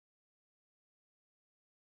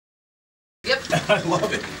Yep. I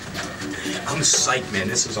love it. I'm psyched, man.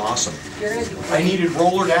 This is awesome. You're gonna do I needed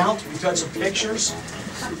rollered out. We took some pictures.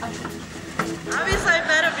 Obviously, I've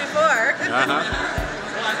met him before.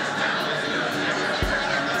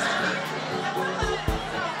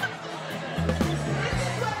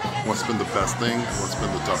 What's been the best thing? What's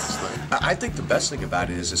been the toughest thing? I think the best thing about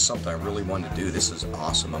it is it's something I really wanted to do. This is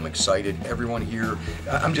awesome. I'm excited. Everyone here,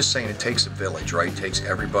 I'm just saying it takes a village, right? It takes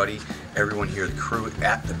everybody, everyone here, the crew.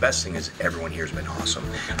 The best thing is everyone here has been awesome.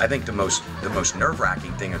 I think the most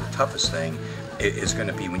nerve-wracking thing or the toughest thing is going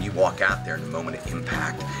to be when you walk out there in the moment of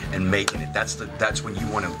impact and making it. That's when you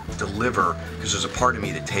want to deliver, because there's a part of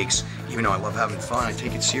me that takes, even though I love having fun, I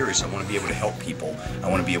take it serious. I want to be able to help people. I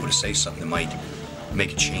want to be able to say something that might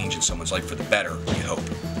make a change in someone's life for the better, you hope,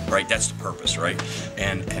 right? That's the purpose, right?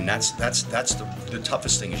 And that's the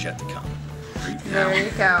toughest thing is yet to come. There you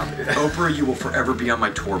go. Oprah, you will forever be on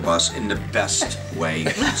my tour bus in the best way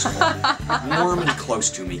possible. Warm and close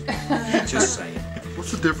to me, just saying.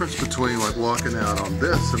 What's the difference between like walking out on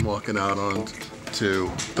this and walking out on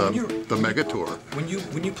to the mega tour? When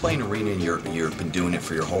you play an arena and you've been doing it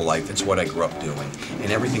for your whole life, it's what I grew up doing,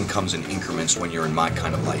 and everything comes in increments. When you're in my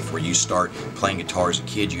kind of life, where you start playing guitar as a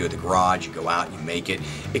kid, you go to the garage, you go out, you make it.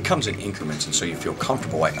 It comes in increments, and so you feel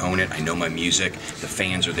comfortable. I own it. I know my music. The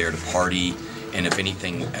fans are there to party. And if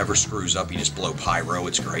anything ever screws up, you just blow pyro.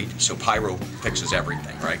 It's great. So pyro fixes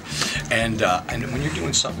everything, right? And when you're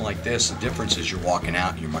doing something like this, the difference is you're walking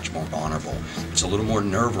out and you're much more vulnerable. It's a little more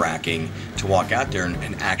nerve-wracking to walk out there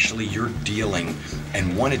and actually you're dealing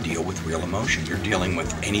and want to deal with real emotion. You're dealing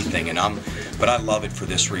with anything, but I love it for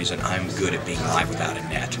this reason. I'm good at being live without a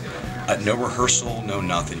net. No rehearsal, no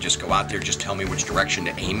nothing. Just go out there, just tell me which direction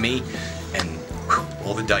to aim me, and whew,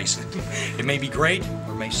 all the dice. It may be great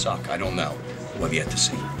or may suck. I don't know. We'll have yet to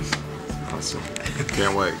see. Awesome.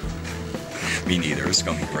 Can't wait. Me neither. It's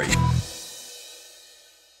going to be great.